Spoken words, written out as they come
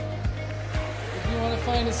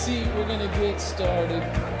find a seat, we're going to get started.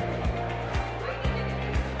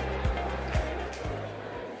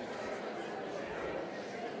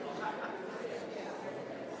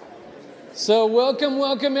 So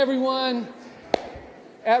welcome everyone.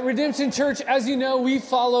 At Redemption Church, as you know, we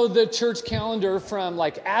follow the church calendar from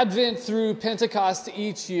like Advent through Pentecost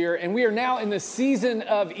each year, and we are now in the season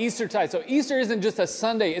of Eastertide. So Easter isn't just a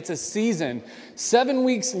Sunday, it's a season, 7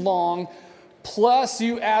 weeks long, plus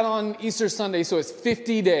you add on Easter Sunday, so it's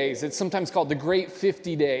 50 days. It's sometimes called the Great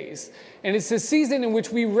 50 Days. And it's a season in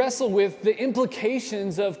which we wrestle with the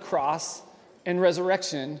implications of cross and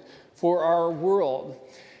resurrection for our world.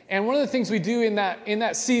 And one of the things we do in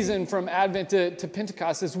that season from Advent to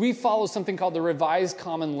Pentecost is we follow something called the Revised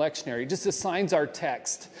Common Lectionary. It just assigns our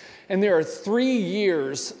text. And there are 3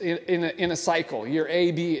 years in a cycle, year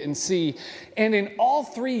A, B, and C. And in all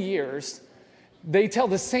 3 years, they tell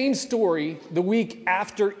the same story the week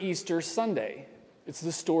after Easter Sunday. It's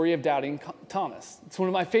the story of doubting Thomas. It's one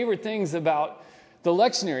of my favorite things about the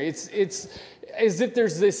lectionary. It's as if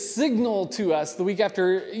there's this signal to us the week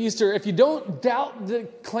after Easter. If you don't doubt the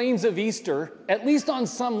claims of Easter, at least on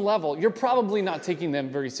some level, you're probably not taking them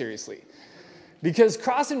very seriously. Because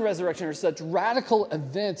cross and resurrection are such radical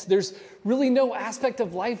events, there's really no aspect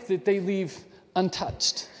of life that they leave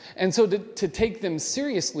untouched. And so to take them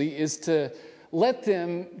seriously is to let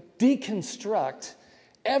them deconstruct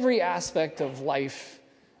every aspect of life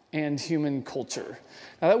and human culture.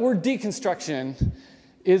 Now, that word deconstruction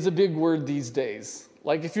is a big word these days.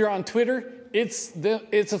 Like if you're on Twitter, it's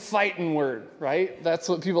a fighting word, right? That's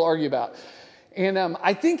what people argue about. And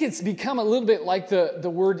I think it's become a little bit like the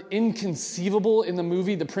word inconceivable in the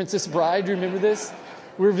movie The Princess Bride. Do you remember this?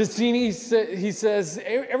 Where Vicini, he says,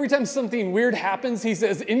 every time something weird happens, he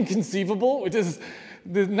says inconceivable, which is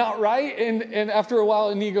not right. And after a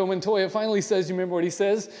while, Inigo Montoya finally says, you remember what he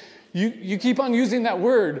says? You keep on using that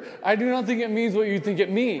word. I do not think it means what you think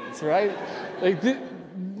it means, right?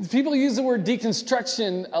 People use the word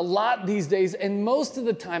deconstruction a lot these days, and most of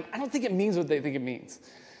the time, I don't think it means what they think it means.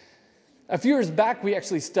 A few years back, we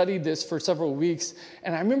actually studied this for several weeks,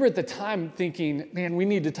 and I remember at the time thinking, man, we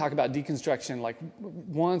need to talk about deconstruction like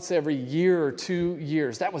once every year or 2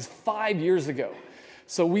 years. That was 5 years ago.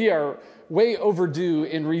 So we are way overdue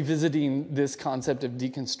in revisiting this concept of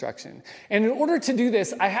deconstruction. And in order to do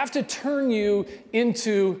this, I have to turn you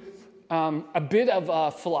into a bit of a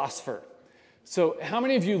philosopher. So how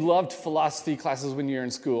many of you loved philosophy classes when you were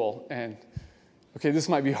in school? And okay, this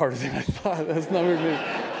might be harder than I thought. That's not very me.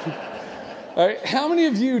 All right, how many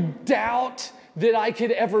of you doubt that I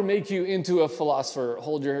could ever make you into a philosopher?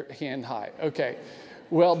 Hold your hand high. Okay.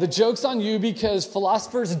 Well, the joke's on you because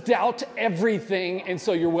philosophers doubt everything, and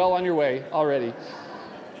so you're well on your way already.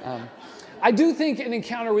 I do think an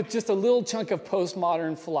encounter with just a little chunk of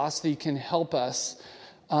postmodern philosophy can help us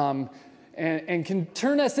and can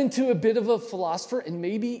turn us into a bit of a philosopher and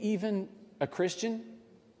maybe even a Christian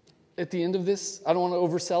at the end of this. I don't want to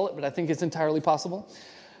oversell it, but I think it's entirely possible.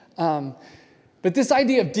 But this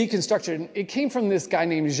idea of deconstruction, it came from this guy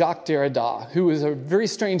named Jacques Derrida, who was a very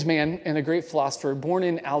strange man and a great philosopher, born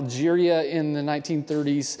in Algeria in the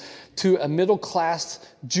 1930s to a middle-class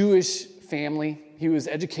Jewish family. He was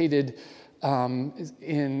educated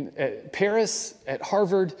at Paris, at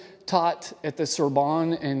Harvard, taught at the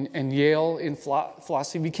Sorbonne and Yale in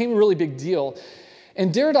philosophy, became a really big deal.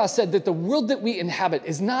 And Derrida said that the world that we inhabit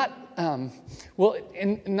is not, I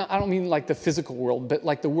don't mean like the physical world, but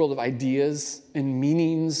like the world of ideas and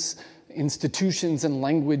meanings, institutions and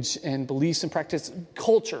language and beliefs and practice,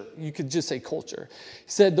 culture. You could just say culture. He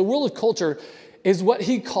said the world of culture is what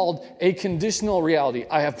he called a conditional reality.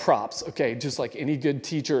 I have props, okay, just like any good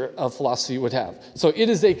teacher of philosophy would have. So it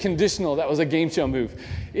is a conditional, that was a game show move,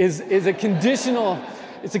 is a conditional,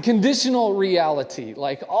 it's a conditional reality.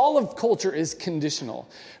 Like all of culture is conditional,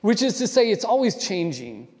 which is to say it's always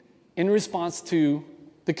changing in response to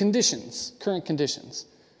the conditions, current conditions.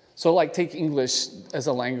 So like take English as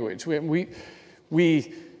a language.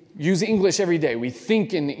 We use English every day. We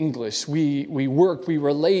think in English. We work, we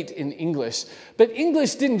relate in English. But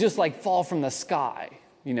English didn't just like fall from the sky,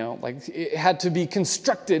 you know, like it had to be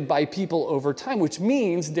constructed by people over time, which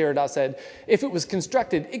means, Derrida said, if it was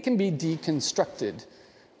constructed, it can be deconstructed,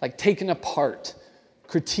 like taken apart,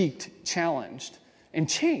 critiqued, challenged, and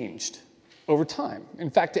changed over time. In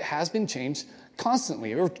fact, it has been changed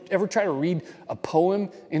constantly. Ever try to read a poem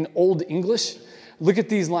in Old English? Look at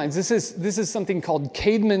these lines. This is something called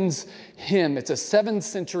Caedmon's Hymn. It's a 7th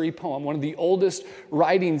century poem, one of the oldest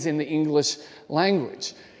writings in the English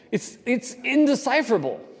language. It's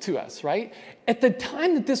indecipherable to us, right? At the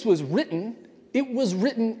time that this was written, it was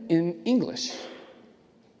written in English.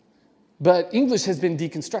 But English has been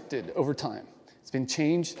deconstructed over time. It's been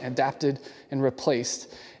changed, adapted, and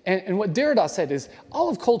replaced. And what Derrida said is, all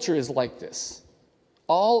of culture is like this.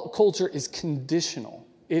 All culture is conditional.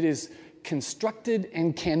 It is constructed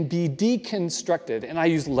and can be deconstructed. And I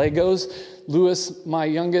use Legos. Lewis, my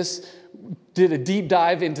youngest, did a deep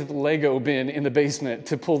dive into the Lego bin in the basement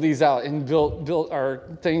to pull these out and built our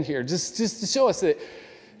thing here, just to show us that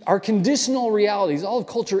our conditional realities, all of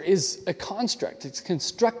culture is a construct. It's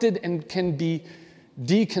constructed and can be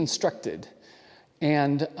deconstructed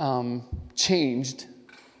and changed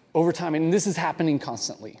over time. And this is happening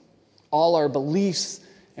constantly. All our beliefs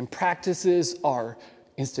and practices, our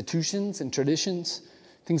institutions and traditions,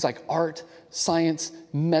 things like art, science,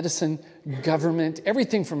 medicine, government,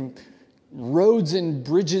 everything from roads and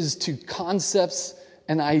bridges to concepts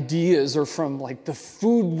and ideas, or from like the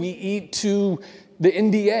food we eat to the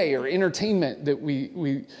NBA or entertainment that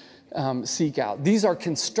we seek out. These are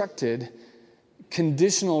constructed,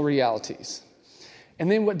 conditional realities.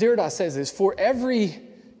 And then what Derrida says is, for every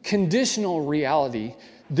conditional reality,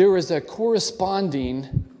 there is a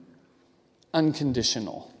corresponding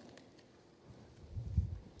unconditional.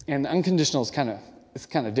 And unconditional is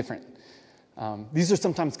kind of different. These are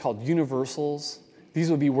sometimes called universals.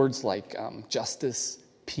 These would be words like justice,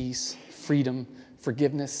 peace, freedom,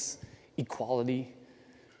 forgiveness, equality.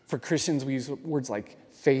 For Christians, we use words like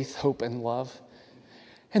faith, hope, and love.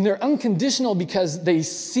 And they're unconditional because they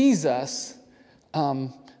seize us,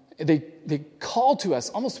 they call to us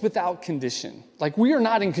almost without condition. Like, we are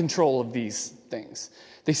not in control of these things.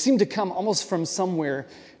 They seem to come almost from somewhere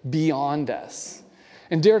beyond us.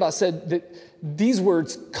 And Derrida said that these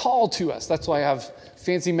words call to us. That's why I have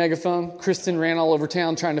fancy megaphone. Kristen ran all over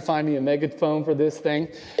town trying to find me a megaphone for this thing.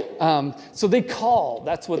 So they call.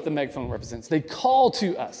 That's what the megaphone represents. They call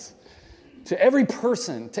to us, to every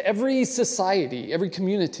person, to every society, every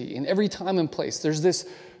community, in every time and place. There's this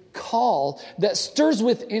call that stirs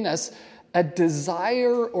within us a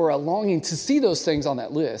desire or a longing to see those things on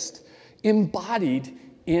that list embodied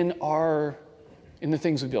in the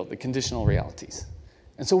things we build, the conditional realities.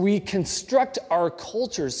 And so we construct our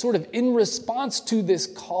cultures sort of in response to this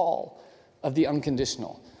call of the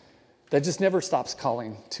unconditional that just never stops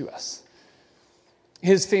calling to us.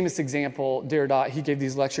 His famous example, Derrida, he gave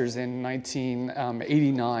these lectures in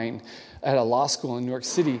 1989 at a law school in New York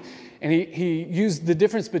City, and he used the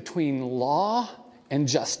difference between law and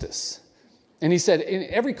justice. And he said, in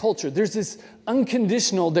every culture, there's this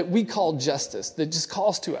unconditional that we call justice that just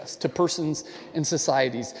calls to us, to persons and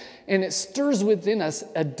societies. And it stirs within us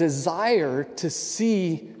a desire to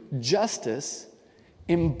see justice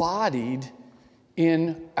embodied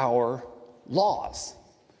in our laws.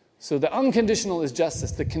 So the unconditional is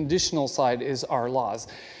justice. The conditional side is our laws.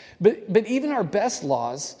 But even our best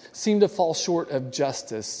laws seem to fall short of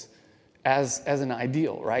justice as an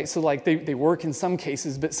ideal, right? So like they work in some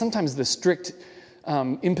cases, but sometimes the strict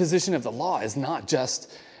imposition of the law is not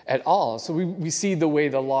just at all. So we see the way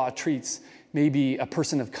the law treats maybe a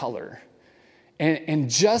person of color. And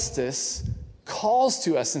justice calls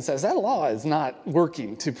to us and says, that law is not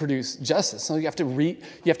working to produce justice. So you have to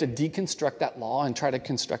deconstruct that law and try to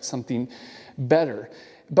construct something better.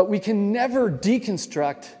 But we can never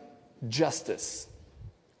deconstruct justice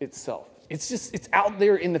itself. It's out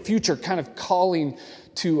there in the future, kind of calling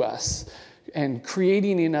to us and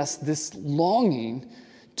creating in us this longing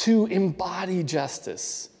to embody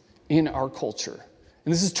justice in our culture.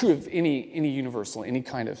 And this is true of any universal, any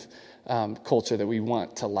kind of culture that we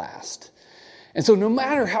want to last. And so no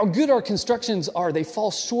matter how good our constructions are, they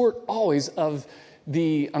fall short always of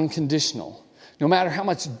the unconditional. No matter how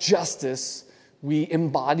much justice we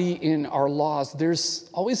embody in our laws, there's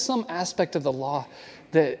always some aspect of the law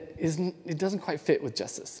that it doesn't quite fit with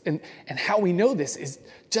justice. And how we know this is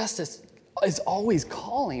justice is always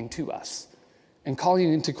calling to us and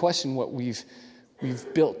calling into question what we've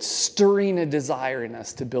built, stirring a desire in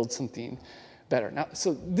us to build something better. Now,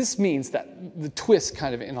 so this means that the twist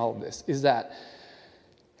kind of in all of this is that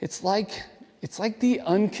it's like the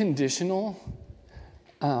unconditional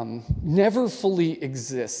never fully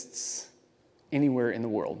exists anywhere in the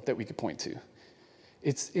world that we could point to.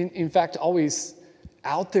 It's in fact always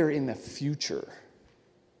out there in the future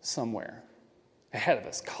somewhere ahead of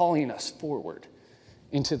us, calling us forward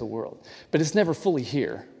into the world. But it's never fully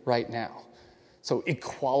here right now. So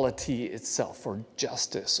equality itself, or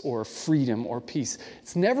justice, or freedom, or peace,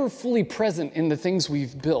 it's never fully present in the things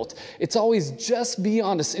we've built. It's always just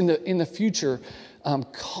beyond us in the future,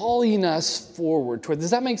 calling us forward toward. Does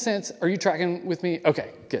that make sense? Are you tracking with me?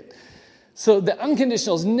 Okay, good. So the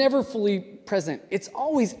unconditional is never fully present. It's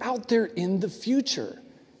always out there in the future.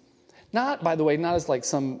 Not, by the way, not as like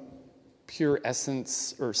some pure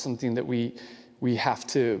essence or something that we have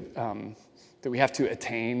to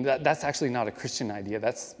attain. That's actually not a Christian idea.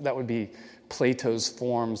 That would be Plato's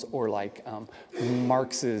forms or like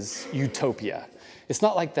Marx's utopia. It's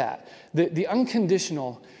not like that. The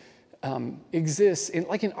unconditional exists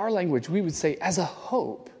in our language. We would say as a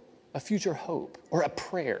hope, a future hope, or a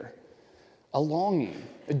prayer, a longing,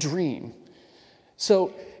 a dream.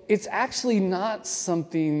 So it's actually not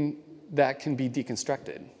something that can be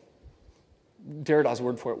deconstructed. Derrida's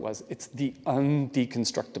word for it it's the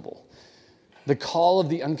undeconstructible. The call of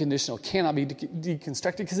the unconditional cannot be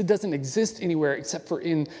deconstructed because it doesn't exist anywhere except for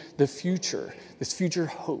in the future, this future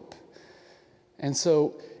hope. And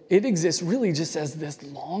so it exists really just as this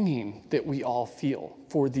longing that we all feel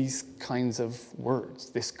for these kinds of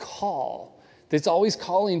words, this call that's always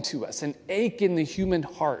calling to us, an ache in the human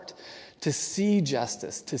heart to see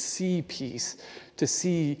justice, to see peace, to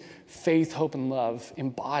see faith, hope, and love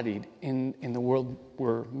embodied in the world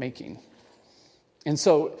we're making. And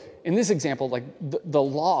so in this example, like the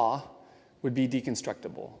law would be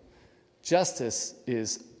deconstructible. Justice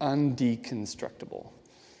is undeconstructible.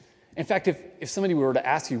 In fact, if somebody were to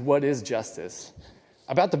ask you what is justice,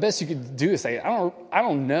 about the best you could do is say, I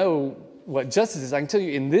don't know what justice is. I can tell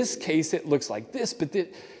you in this case it looks like this, but then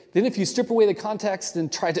if you strip away the context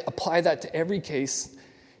and try to apply that to every case,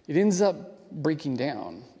 it ends up breaking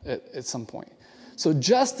down at some point. So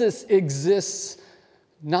justice exists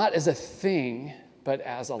not as a thing, but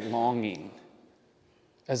as a longing,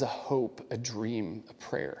 as a hope, a dream, a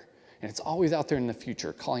prayer. And it's always out there in the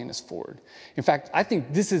future, calling us forward. In fact, I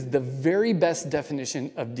think this is the very best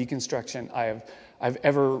definition of deconstruction I've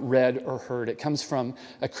ever read or heard. It comes from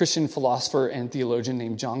a Christian philosopher and theologian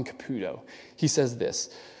named John Caputo. He says this: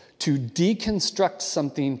 to deconstruct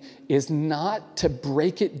something is not to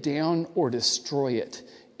break it down or destroy it.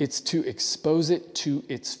 It's to expose it to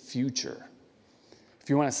its future. If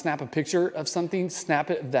you want to snap a picture of something, snap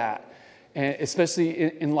it of that. And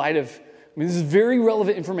especially in light of, this is very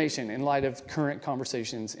relevant information in light of current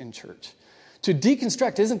conversations in church. To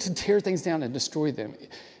deconstruct isn't to tear things down and destroy them.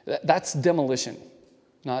 That's demolition,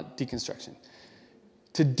 not deconstruction.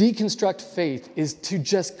 To deconstruct faith is to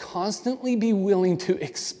just constantly be willing to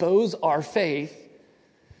expose our faith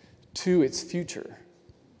to its future,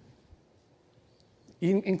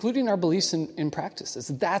 including our beliefs and practices.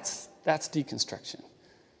 That's deconstruction.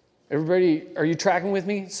 Everybody, are you tracking with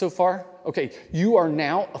me so far? Okay, you are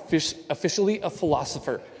now officially a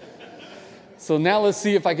philosopher. So now let's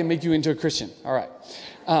see if I can make you into a Christian. All right.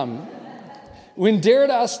 When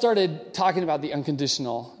Derrida started talking about the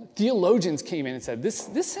unconditional, theologians came in and said, this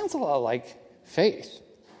sounds a lot like faith.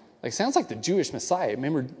 Like, sounds like the Jewish Messiah.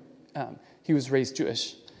 Remember, he was raised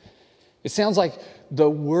Jewish. It sounds like the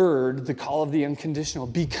word, the call of the unconditional,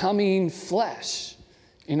 becoming flesh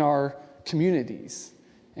in our communities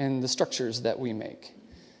and the structures that we make.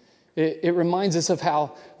 It reminds us of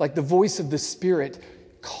how, like, the voice of the Spirit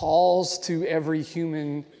calls to every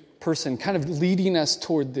human person, kind of leading us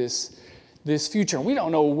toward this future. And we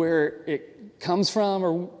don't know where it comes from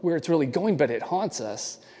or where it's really going, but it haunts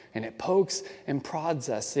us, and it pokes and prods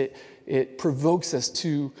us. It provokes us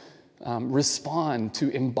to respond, to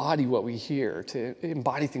embody what we hear, to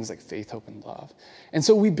embody things like faith, hope, and love. And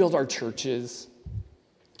so we build our churches,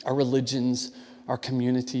 our religions, our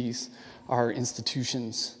communities, our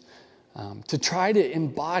institutions, to try to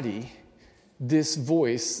embody this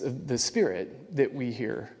voice of the Spirit that we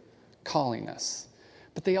hear calling us.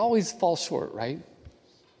 But they always fall short, right?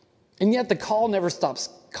 And yet the call never stops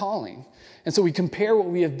calling. And so we compare what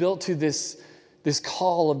we have built to this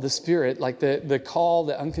call of the Spirit, like the call,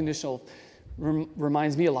 the unconditional,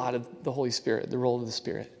 reminds me a lot of the Holy Spirit, the role of the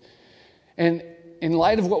Spirit. And in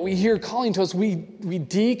light of what we hear calling to us, we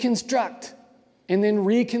deconstruct and then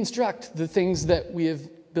reconstruct the things that we have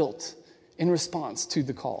built in response to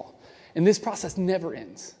the call. And this process never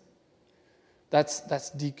ends. That's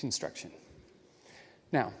deconstruction.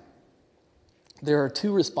 Now, there are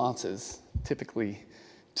two responses typically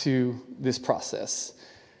to this process.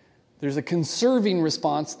 There's a conserving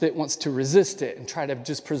response that wants to resist it and try to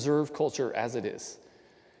just preserve culture as it is.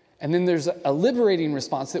 And then there's a liberating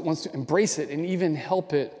response that wants to embrace it and even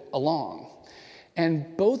help it along.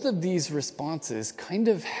 And both of these responses kind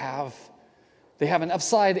of have an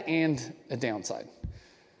upside and a downside.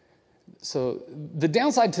 So the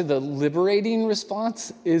downside to the liberating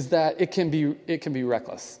response is that it can be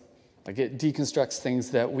reckless. Like, it deconstructs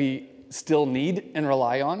things that we still need and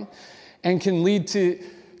rely on, and can lead to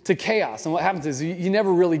chaos. And what happens is you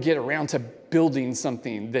never really get around to building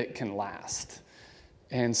something that can last.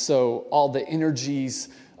 And so all the energies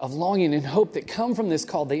of longing and hope that come from this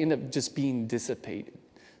call, they end up just being dissipated.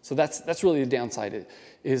 So that's really the downside,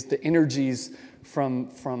 is the energies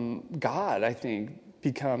from God, I think,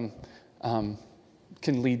 can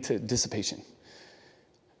lead to dissipation.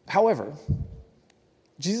 However,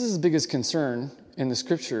 Jesus' biggest concern in the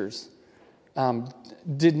scriptures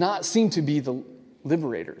did not seem to be the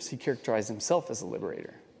liberators. He characterized himself as a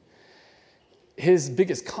liberator. His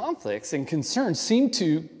biggest conflicts and concerns seem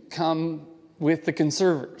to come with the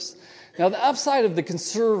conservers. Now, the upside of the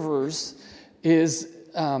conservers is,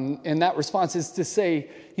 and that response is to say,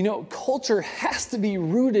 culture has to be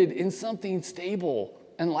rooted in something stable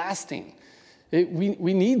and lasting.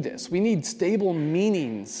 We need this. We need stable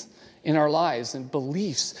meanings in our lives and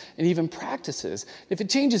beliefs and even practices. If it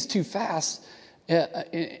changes too fast,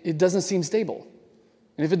 it doesn't seem stable.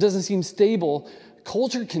 And if it doesn't seem stable,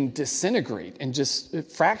 culture can disintegrate and just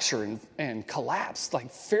fracture and collapse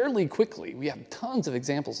like fairly quickly. We have tons of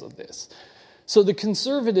examples of this. So the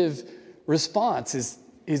conservative response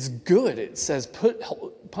is good. It says,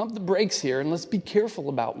 pump the brakes here and let's be careful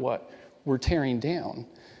about what we're tearing down.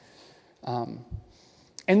 And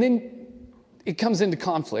then it comes into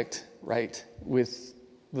conflict, right, with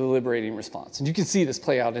the liberating response. And you can see this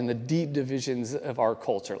play out in the deep divisions of our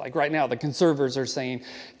culture. Like right now, the conservatives are saying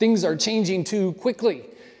things are changing too quickly.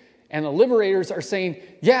 And the liberators are saying,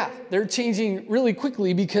 yeah, they're changing really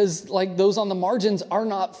quickly because like those on the margins are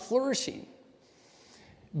not flourishing.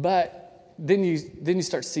 But then you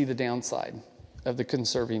start to see the downside of the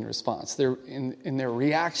conserving response. They're in their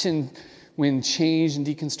reaction when change and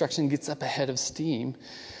deconstruction gets up ahead of steam,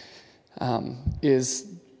 is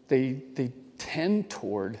they tend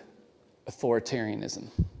toward authoritarianism,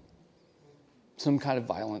 some kind of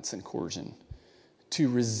violence and coercion to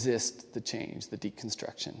resist the change, the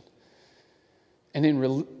deconstruction. And in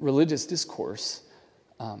religious discourse,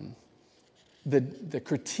 the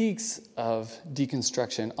critiques of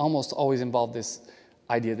deconstruction almost always involve this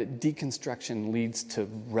idea that deconstruction leads to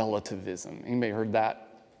relativism. Anybody heard that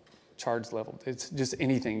charge level? It's just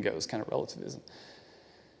anything goes kind of relativism.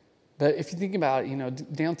 But if you think about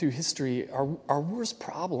it, down through history, our worst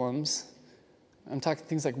problems, I'm talking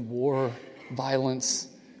things like war, violence,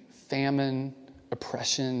 famine,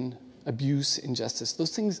 oppression, abuse, injustice,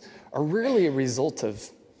 those things are rarely a result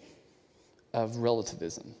of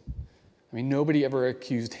relativism. I mean, nobody ever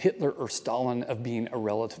accused Hitler or Stalin of being a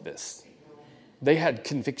relativist. They had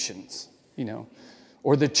convictions,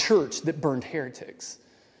 or the church that burned heretics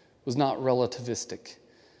was not relativistic.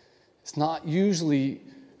 It's not usually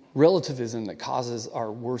relativism that causes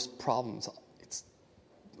our worst problems. It's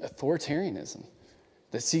authoritarianism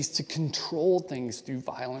that seeks to control things through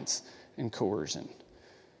violence and coercion.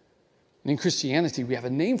 And in Christianity, we have a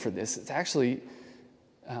name for this. It's actually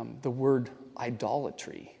the word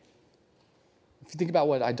idolatry. If you think about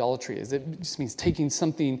what idolatry is, it just means taking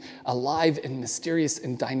something alive and mysterious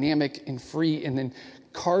and dynamic and free and then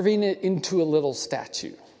carving it into a little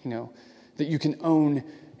statue, that you can own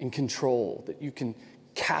and control, that you can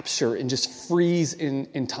capture and just freeze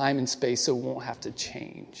in time and space so it won't have to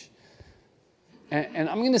change. And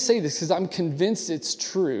I'm going to say this because I'm convinced it's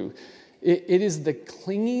true. It is the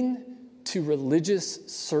clinging to religious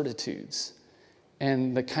certitudes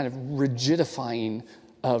and the kind of rigidifying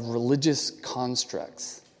of religious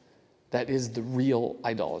constructs that is the real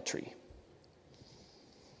idolatry.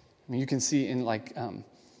 I mean, you can see in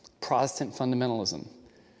Protestant fundamentalism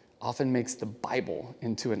often makes the Bible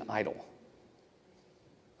into an idol.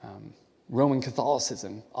 Roman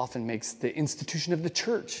Catholicism often makes the institution of the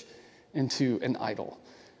church into an idol.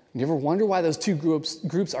 You ever wonder why those two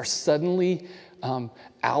groups are suddenly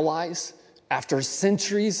allies after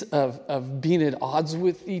centuries of being at odds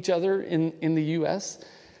with each other in the U.S.?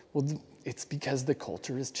 Well, it's because the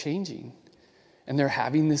culture is changing, and they're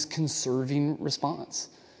having this conserving response.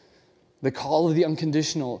 The call of the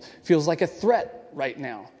unconditional feels like a threat right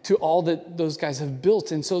now to all that those guys have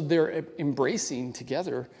built, and so they're embracing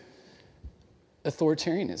together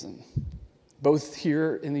authoritarianism, both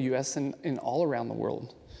here in the U.S. and all around the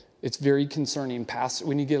world. It's very concerning.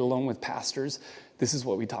 When you get alone with pastors, this is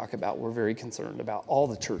what we talk about. We're very concerned about all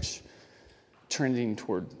the church trending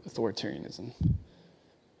toward authoritarianism.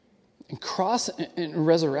 And cross and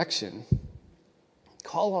resurrection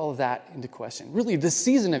call all of that into question. Really, the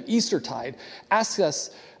season of Eastertide asks us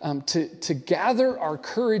to gather our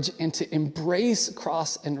courage and to embrace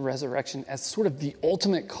cross and resurrection as sort of the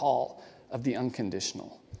ultimate call of the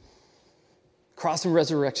unconditional. Cross and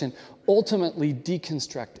resurrection ultimately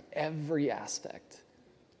deconstruct every aspect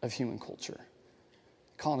of human culture,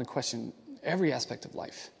 call into question every aspect of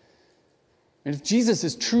life. And if Jesus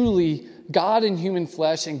is truly God in human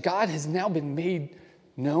flesh, and God has now been made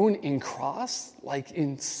known in cross, like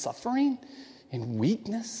in suffering, in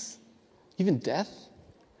weakness, even death.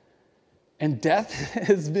 And death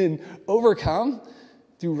has been overcome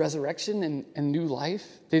through resurrection and new life,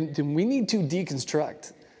 then we need to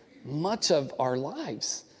deconstruct much of our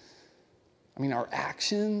lives. I mean, our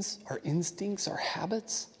actions, our instincts, our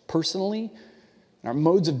habits, personally, our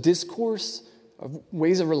modes of discourse, of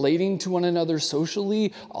ways of relating to one another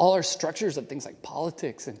socially, all our structures of things like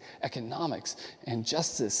politics and economics and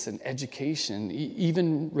justice and education,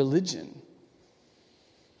 even religion.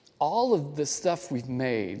 All of the stuff we've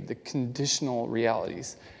made, the conditional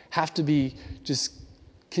realities, have to be just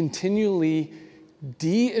continually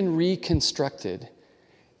and reconstructed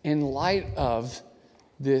in light of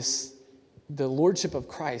this, the Lordship of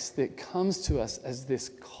Christ that comes to us as this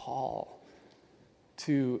call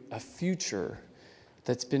to a future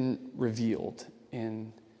that's been revealed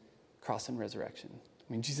in cross and resurrection.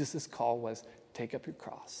 I mean, Jesus' call was, take up your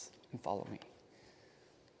cross and follow me.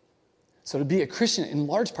 So to be a Christian, in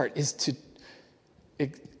large part, is to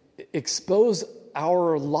expose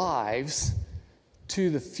our lives to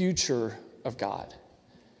the future of God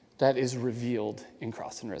that is revealed in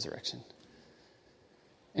cross and resurrection.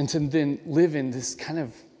 And to then live in this kind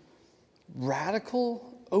of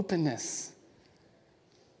radical openness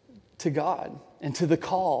to God and to the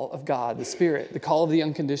call of God, the Spirit, the call of the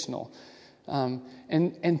unconditional.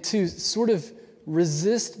 And to sort of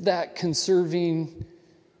resist that conserving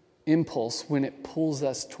impulse when it pulls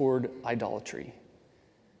us toward idolatry.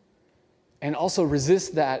 And also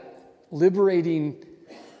resist that liberating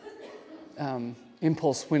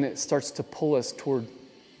impulse when it starts to pull us toward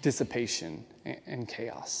dissipation and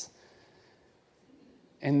chaos.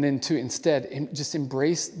 And then to instead just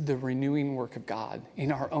embrace the renewing work of God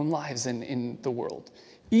in our own lives and in the world.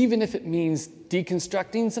 Even if it means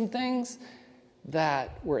deconstructing some things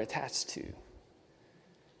that we're attached to.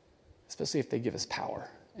 Especially if they give us power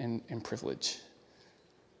and privilege.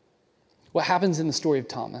 What happens in the story of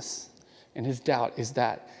Thomas and his doubt is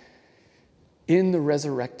that in the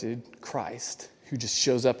resurrected Christ, who just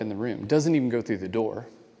shows up in the room, doesn't even go through the door,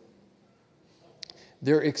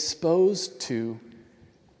 they're exposed to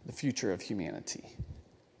the future of humanity.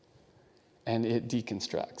 And it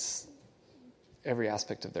deconstructs every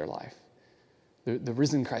aspect of their life. The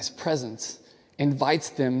risen Christ's presence invites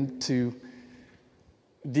them to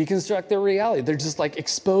deconstruct their reality. They're just like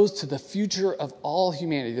exposed to the future of all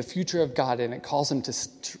humanity, the future of God, and it calls them to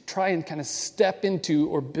try and kind of step into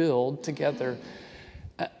or build together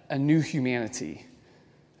a new humanity,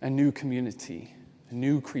 a new community, a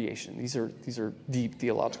new creation. These are deep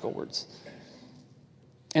theological words.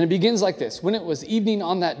 And it begins like this. When it was evening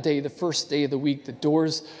on that day, the first day of the week, the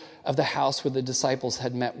doors of the house where the disciples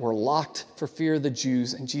had met were locked for fear of the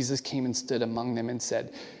Jews, and Jesus came and stood among them and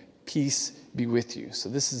said, "Peace be with you." So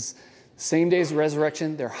this is the same day as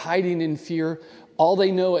resurrection. They're hiding in fear. All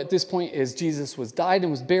they know at this point is Jesus was died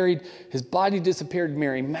and was buried. His body disappeared.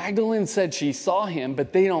 Mary Magdalene said she saw him,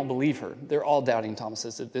 but they don't believe her. They're all doubting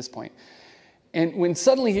Thomas at this point. And when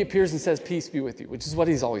suddenly he appears and says, "Peace be with you," which is what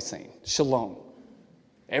he's always saying, shalom,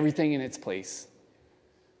 everything in its place,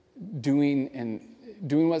 doing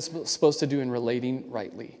what it's supposed to do and relating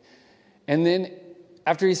rightly. And then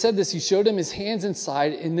after he said this, he showed him his hands and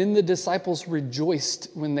side, and then the disciples rejoiced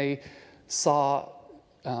when they saw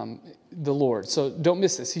the Lord. So don't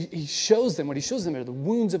miss this. He shows them, what he shows them are the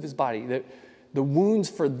wounds of his body, the wounds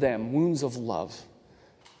for them, wounds of love.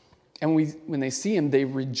 And when they see him, they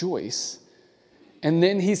rejoice. And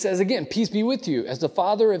then he says again, "Peace be with you. As the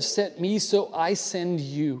Father has sent me, so I send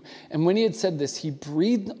you." And when he had said this, he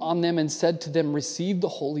breathed on them and said to them, "Receive the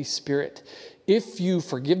Holy Spirit. If you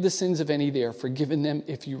forgive the sins of any, they are forgiven them.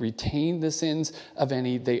 If you retain the sins of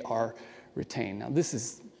any, they are retained." Now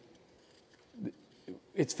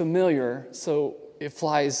it's familiar, so it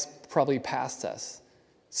flies probably past us.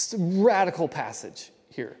 It's a radical passage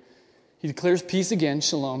here. He declares peace again,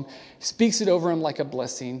 shalom, speaks it over him like a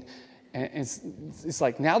blessing. And it's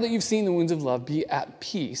like, now that you've seen the wounds of love, be at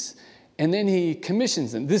peace. And then he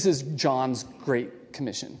commissions them. This is John's great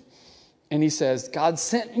commission. And he says, "God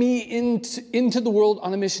sent me into the world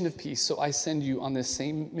on a mission of peace, so I send you on this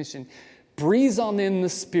same mission." Breathes on them the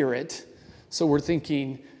Spirit. So we're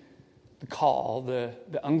thinking the call, the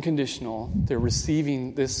unconditional. They're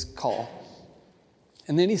receiving this call.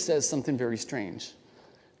 And then he says something very strange.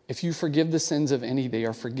 If you forgive the sins of any, they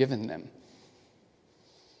are forgiven them.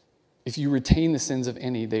 If you retain the sins of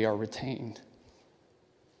any, they are retained.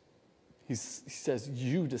 He says,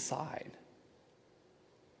 you decide.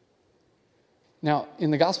 Now, in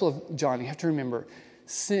the Gospel of John, you have to remember,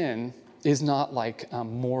 sin is not like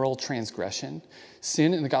moral transgression.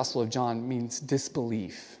 Sin in the Gospel of John means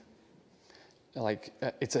disbelief.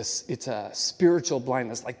 it's a spiritual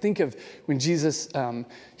blindness. Like think of when Jesus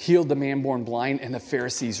healed the man born blind and the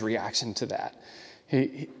Pharisees' reaction to that.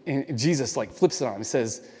 And Jesus like flips it on him. He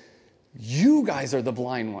says, you guys are the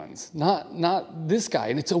blind ones, not this guy.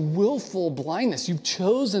 And it's a willful blindness. You've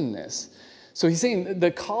chosen this. So he's saying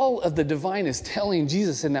the call of the divine is telling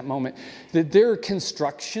Jesus in that moment that their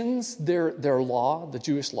constructions, their law, the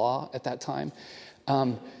Jewish law at that time,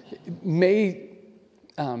 may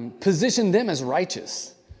position them as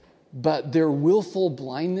righteous, but their willful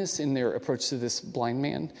blindness in their approach to this blind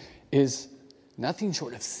man is nothing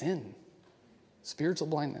short of sin, spiritual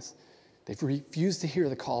blindness. They've refused to hear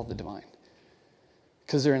the call of the divine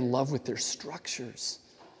because they're in love with their structures,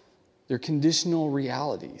 their conditional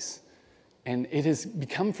realities. And it has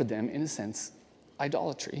become for them, in a sense,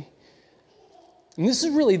 idolatry. And this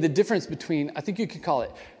is really the difference between, I think you could call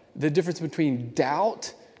it, the difference between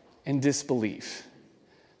doubt and disbelief.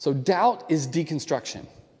 So doubt is deconstruction.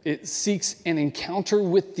 It seeks an encounter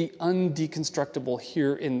with the undeconstructible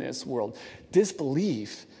here in this world.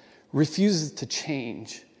 Disbelief refuses to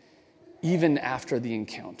change even after the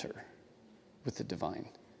encounter with the divine.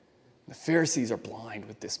 The Pharisees are blind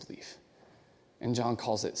with disbelief. And John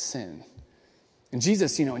calls it sin. And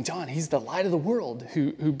Jesus, in John, he's the light of the world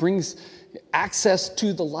who brings access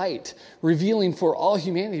to the light, revealing for all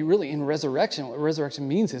humanity, really, in resurrection. What resurrection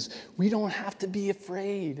means is we don't have to be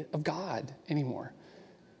afraid of God anymore.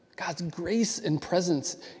 God's grace and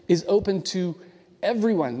presence is open to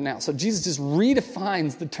everyone now. So Jesus just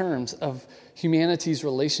redefines the terms of humanity's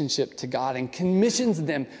relationship to God and commissions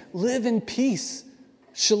them, live in peace,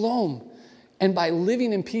 shalom. And by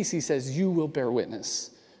living in peace, he says, you will bear witness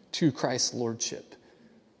to Christ's lordship.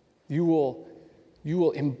 You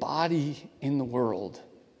will embody in the world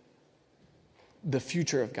the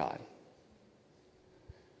future of God.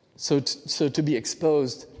 So to be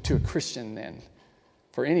exposed to a Christian then,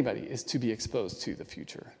 for anybody, is to be exposed to the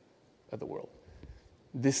future of the world.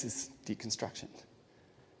 This is deconstruction.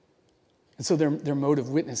 And so their mode of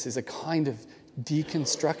witness is a kind of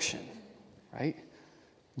deconstruction, right?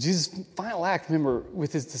 Jesus' final act, remember,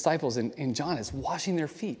 with his disciples in John is washing their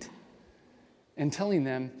feet and telling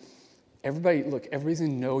them, everybody's going to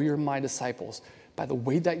know you're my disciples by the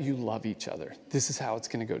way that you love each other. This is how it's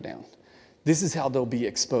going to go down. This is how they'll be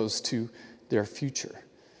exposed to their future.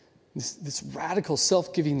 This radical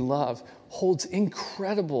self-giving love holds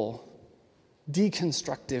incredible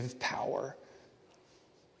deconstructive power.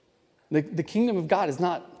 The kingdom of God is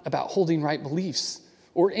not about holding right beliefs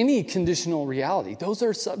or any conditional reality. Those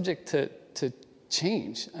are subject to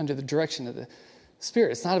change under the direction of the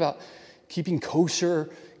Spirit. It's not about keeping kosher,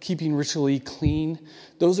 keeping ritually clean.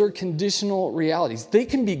 Those are conditional realities. They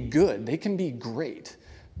can be good, they can be great,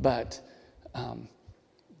 but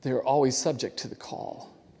they're always subject to the call.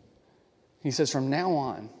 He says, from now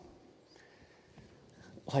on,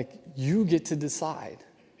 you get to decide.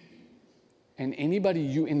 And anybody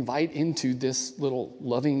you invite into this little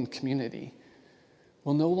loving community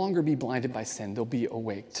will no longer be blinded by sin. They'll be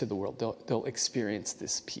awake to the world. They'll experience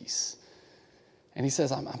this peace. And he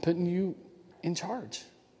says, I'm putting you in charge.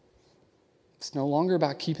 It's no longer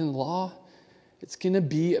about keeping the law. It's going to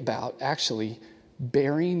be about actually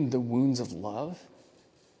bearing the wounds of love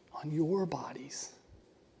on your bodies.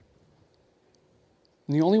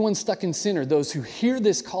 And the only ones stuck in sin are those who hear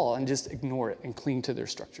this call and just ignore it and cling to their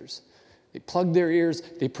structures. They plug their ears,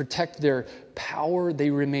 they protect their power, they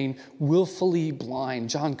remain willfully blind.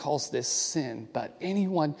 John calls this sin, but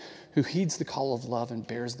anyone who heeds the call of love and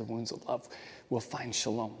bears the wounds of love will find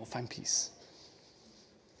shalom, will find peace.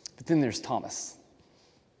 But then there's Thomas,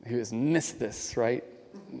 who has missed this, right?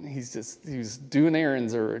 He was doing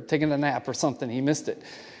errands or taking a nap or something, he missed it.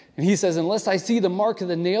 And he says, unless I see the mark of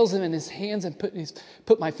the nails in his hands and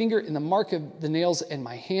put my finger in the mark of the nails and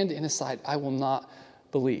my hand in his side, I will not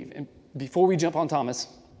believe. And before we jump on Thomas,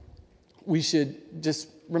 we should just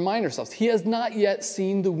remind ourselves, he has not yet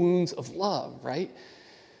seen the wounds of love, right?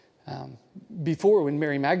 Before, when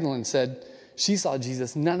Mary Magdalene said she saw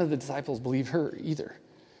Jesus, none of the disciples believed her either.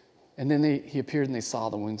 And then he appeared and they saw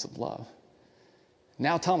the wounds of love.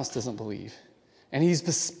 Now Thomas doesn't believe. And he's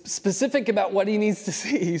specific about what he needs to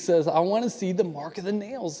see. He says, I want to see the mark of the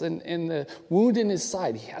nails and the wound in his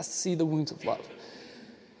side. He has to see the wounds of love.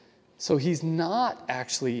 So he's not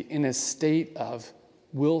actually in a state of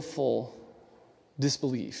willful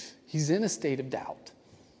disbelief. He's in a state of doubt.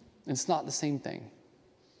 And it's not the same thing.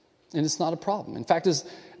 And it's not a problem. In fact, as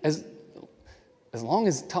long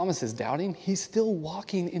as Thomas is doubting, he's still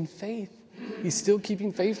walking in faith. He's still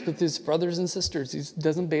keeping faith with his brothers and sisters. He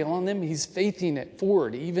doesn't bail on them. He's faithing it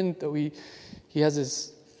forward, even though he has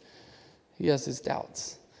his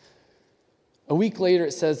doubts. A week later,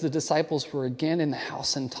 it says the disciples were again in the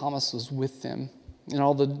house and Thomas was with them. And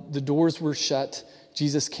all the doors were shut.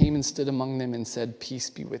 Jesus came and stood among them and said, "Peace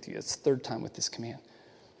be with you." It's the third time with this command.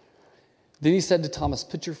 Then he said to Thomas,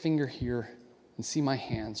 "Put your finger here and see my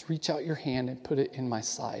hands. Reach out your hand and put it in my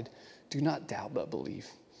side. Do not doubt, but believe."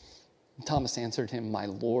 And Thomas answered him, "My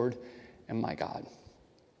Lord and my God."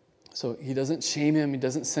 So he doesn't shame him. He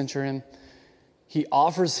doesn't censure him. He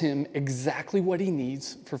offers him exactly what he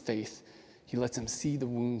needs for faith. He lets him see the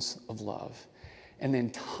wounds of love. And then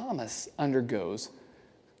Thomas undergoes,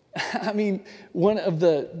 one of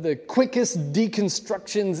the quickest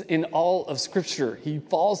deconstructions in all of Scripture. He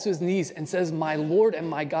falls to his knees and says, "My Lord and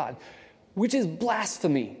my God," which is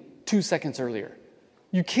blasphemy 2 seconds earlier.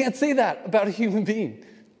 You can't say that about a human being.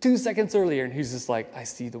 2 seconds earlier, and he's just like, "I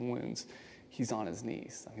see the wounds." He's on his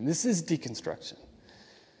knees. This is deconstruction.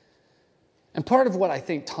 And part of what I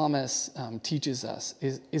think Thomas teaches us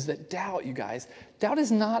is that doubt, you guys, doubt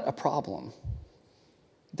is not a problem.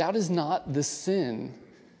 Doubt is not the sin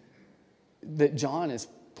that John is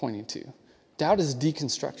pointing to. Doubt is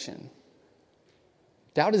deconstruction.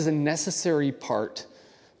 Doubt is a necessary part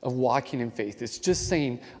of walking in faith. It's just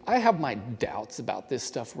saying, I have my doubts about this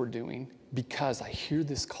stuff we're doing because I hear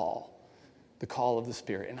this call, the call of the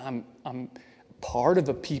Spirit, and I'm part of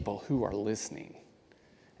a people who are listening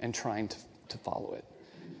and trying to follow it.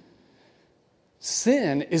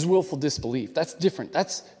 Sin is willful disbelief. That's different.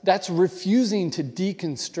 That's refusing to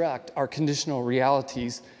deconstruct our conditional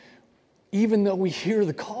realities, even though we hear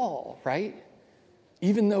the call, right?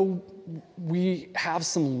 Even though we have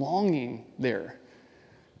some longing there.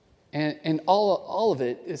 And all of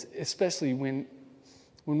it is, especially when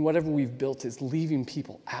whatever we've built is leaving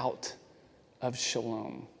people out of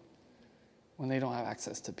shalom, when they don't have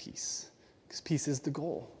access to peace, because peace is the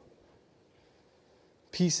goal.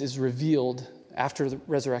 Peace is revealed after the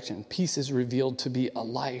resurrection. Peace is revealed to be a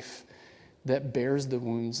life that bears the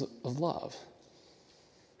wounds of love.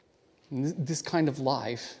 And this kind of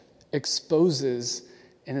life exposes,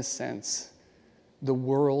 in a sense, the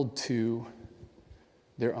world to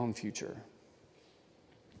their own future.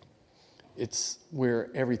 It's where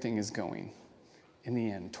everything is going, in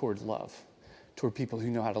the end, toward love, toward people who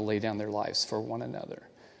know how to lay down their lives for one another.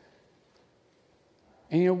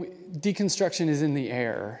 And deconstruction is in the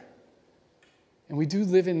air. And we do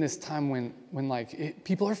live in this time when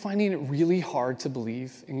people are finding it really hard to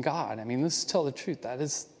believe in God. Let's tell the truth.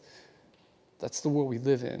 That's the world we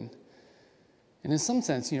live in. And in some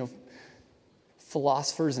sense,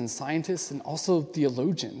 philosophers and scientists and also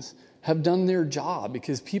theologians have done their job,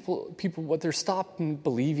 because people what they're stopped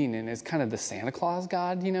believing in is kind of the Santa Claus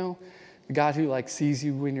God, the God who sees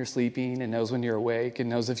you when you're sleeping and knows when you're awake and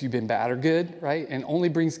knows if you've been bad or good, right? And only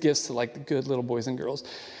brings gifts to the good little boys and girls.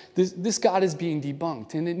 This God is being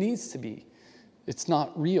debunked, and it needs to be. It's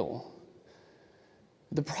not real.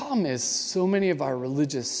 The problem is so many of our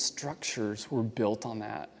religious structures were built on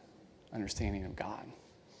that understanding of God.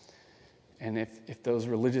 And if those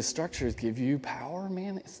religious structures give you power,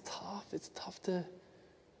 man, it's tough. It's tough to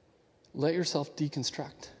let yourself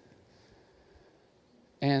deconstruct.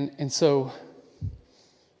 And so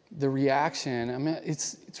the reaction,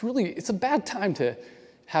 it's a bad time to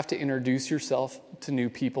have to introduce yourself to new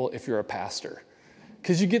people if you're a pastor,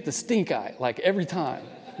 because you get the stink eye every time.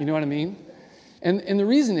 You know what I mean? And the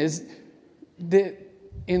reason is that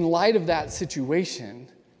in light of that situation,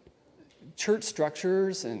 church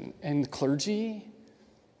structures and clergy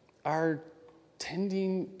are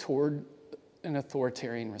tending toward an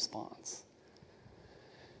authoritarian response.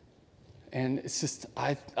 And it's just,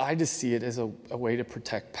 I just see it as a way to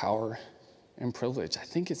protect power and privilege. I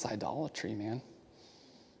think it's idolatry, man.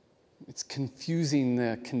 It's confusing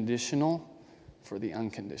the conditional for the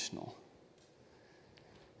unconditional.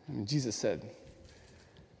 Jesus said,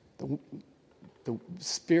 the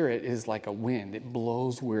Spirit is like a wind. It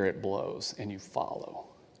blows where it blows, and you follow.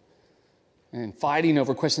 And fighting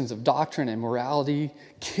over questions of doctrine and morality,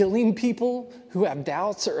 killing people who have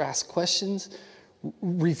doubts or ask questions,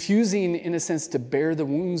 refusing, in a sense, to bear the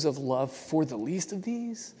wounds of love for the least of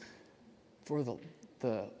these, for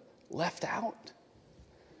the left out,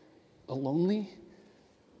 the lonely.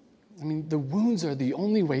 The wounds are the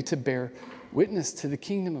only way to bear witness to the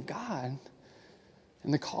kingdom of God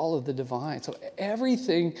and the call of the divine. So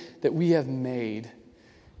everything that we have made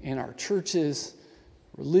in our churches,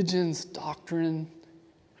 religions, doctrine,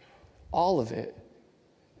 all of it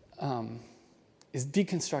is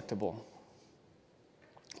deconstructible,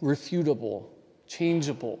 refutable,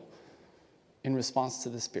 changeable in response to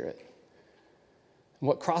the Spirit. And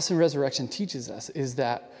what cross and resurrection teaches us is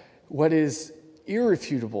that what is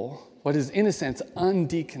irrefutable, what is in a sense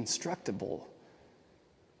undeconstructible,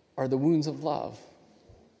 are the wounds of love.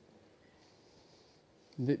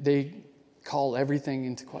 They call everything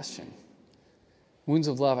into question. Wounds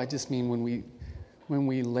of love, I just mean when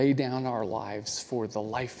we lay down our lives for the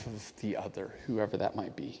life of the other, whoever that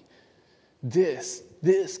might be. This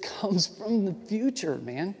comes from the future,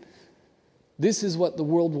 man. This is what the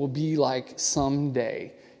world will be like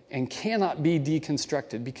someday and cannot be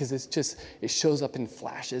deconstructed because it shows up in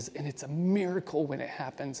flashes, and it's a miracle when it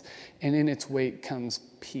happens, and in its wake comes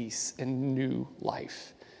peace and new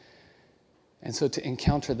life. And so to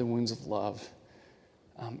encounter the wounds of love,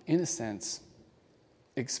 in a sense,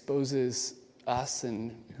 exposes us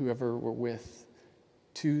and whoever we're with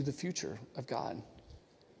to the future of God.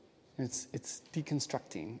 And it's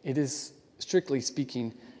deconstructing. It is, strictly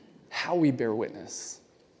speaking, how we bear witness.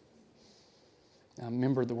 Now,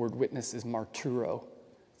 remember, the word witness is marturo.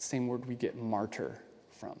 Same word we get martyr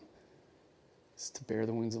from. It's to bear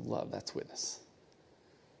the wounds of love. That's witness.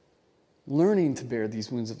 Learning to bear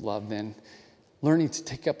these wounds of love, then, learning to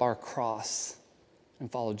take up our cross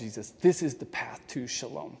and follow Jesus. This is the path to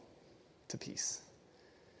shalom, to peace.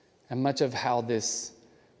 And much of how this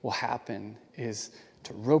will happen is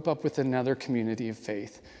to rope up with another community of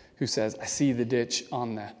faith who says, I see the ditch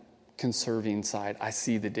on the conserving side. I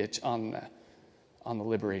see the ditch on the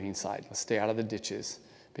liberating side. Let's stay out of the ditches.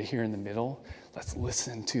 But here in the middle, let's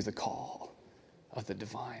listen to the call of the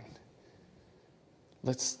divine.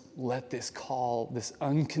 Let's let this call, this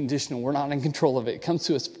unconditional, we're not in control of it. It comes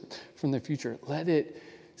to us from the future. Let it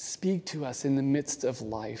speak to us in the midst of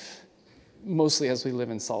life, mostly as we live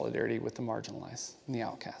in solidarity with the marginalized and the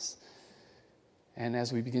outcasts. And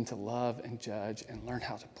as we begin to love and judge and learn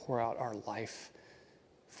how to pour out our life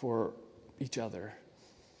for each other,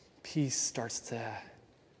 peace starts to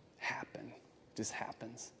happen, just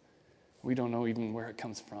happens. We don't know even where it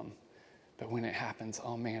comes from. But when it happens,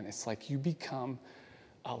 oh man, it's like you become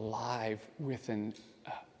alive with an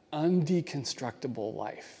undeconstructible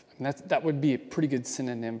life. I mean, that would be a pretty good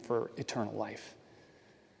synonym for eternal life.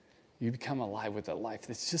 You become alive with a life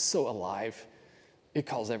that's just so alive, it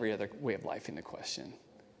calls every other way of life into question.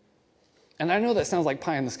 And I know that sounds like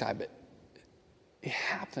pie in the sky, but it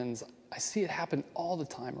happens. I see it happen all the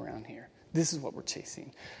time around here. This is what we're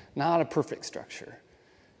chasing. Not a perfect structure,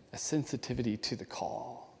 a sensitivity to the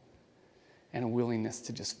call, and a willingness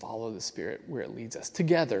to just follow the Spirit where it leads us.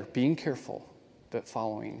 Together, being careful, but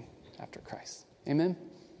following after Christ. Amen?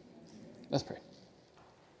 Let's pray.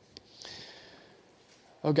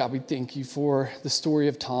 Oh God, we thank you for the story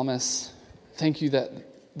of Thomas. Thank you that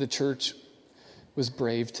the church was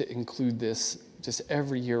brave to include this just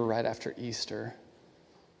every year right after Easter.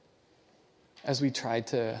 As we tried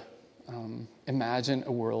to imagine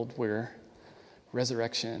a world where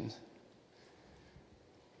resurrection,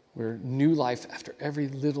 where new life after every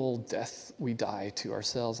little death we die to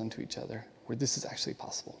ourselves and to each other, where this is actually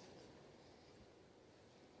possible.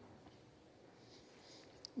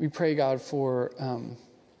 We pray, God, for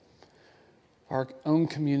our own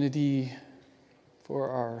community, for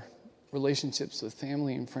our relationships with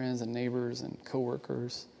family and friends and neighbors and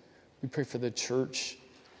coworkers. We pray for the church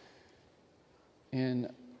in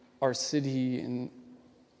our city, in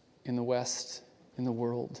the West, in the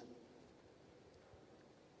world.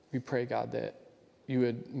 We pray, God, that you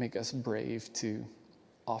would make us brave to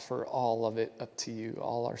offer all of it up to you,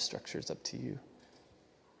 all our structures up to you.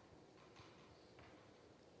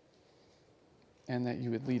 And that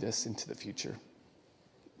you would lead us into the future.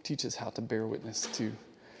 Teach us how to bear witness to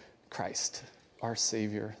Christ, our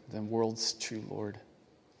Savior, the world's true Lord.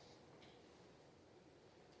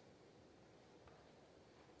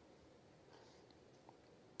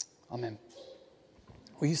 Amen.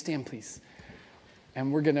 Will you stand, please?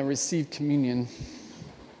 And we're going to receive communion.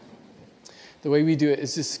 The way we do it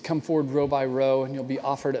is just come forward row by row, and you'll be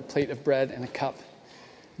offered a plate of bread and a cup.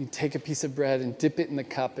 You take a piece of bread and dip it in the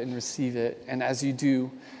cup and receive it. And as you do,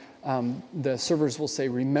 the servers will say,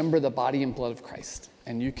 "Remember the body and blood of Christ."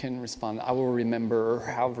 And you can respond, "I will remember," or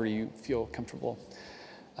however you feel comfortable.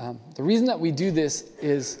 The reason that we do this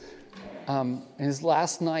is in his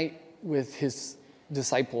last night with his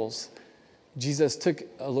disciples, Jesus took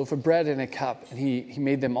a loaf of bread and a cup, and he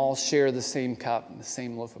made them all share the same cup and the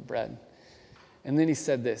same loaf of bread. And then he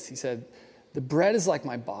said this. He said, "The bread is like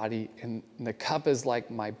my body, and the cup is like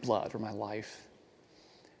my blood or my life."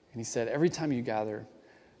 And he said, every time you gather,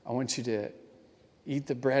 I want you to eat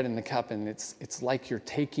the bread and the cup, and it's like you're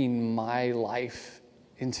taking my life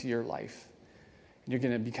into your life. And you're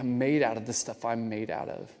going to become made out of the stuff I'm made out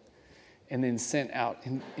of, and then sent out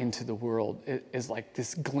into the world. It is like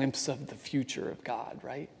this glimpse of the future of God,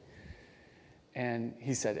 right? And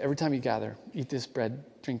he said, every time you gather, eat this bread,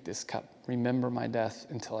 drink this cup. Remember my death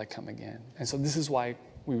until I come again. And so this is why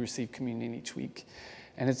we receive communion each week.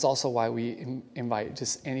 And it's also why we invite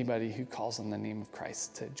just anybody who calls on the name of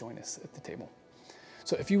Christ to join us at the table.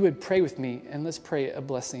 So if you would pray with me, and let's pray a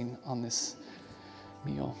blessing on this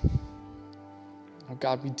meal. Oh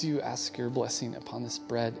God, we do ask your blessing upon this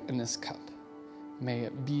bread and this cup. May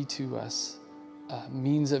it be to us a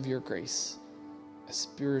means of your grace, a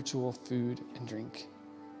spiritual food and drink.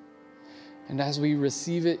 And as we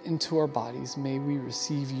receive it into our bodies, may we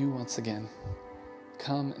receive you once again.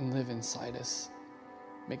 Come and live inside us.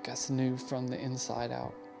 Make us new from the inside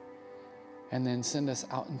out. And then send us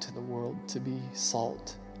out into the world to be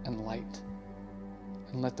salt and light.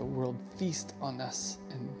 And let the world feast on us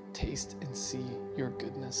and taste and see your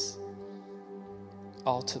goodness.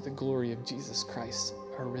 All to the glory of Jesus Christ,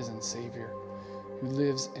 our risen Savior, who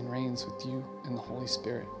lives and reigns with you in the Holy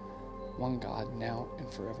Spirit, one God, now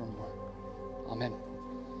and forevermore. Amen.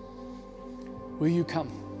 Will you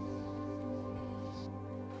come?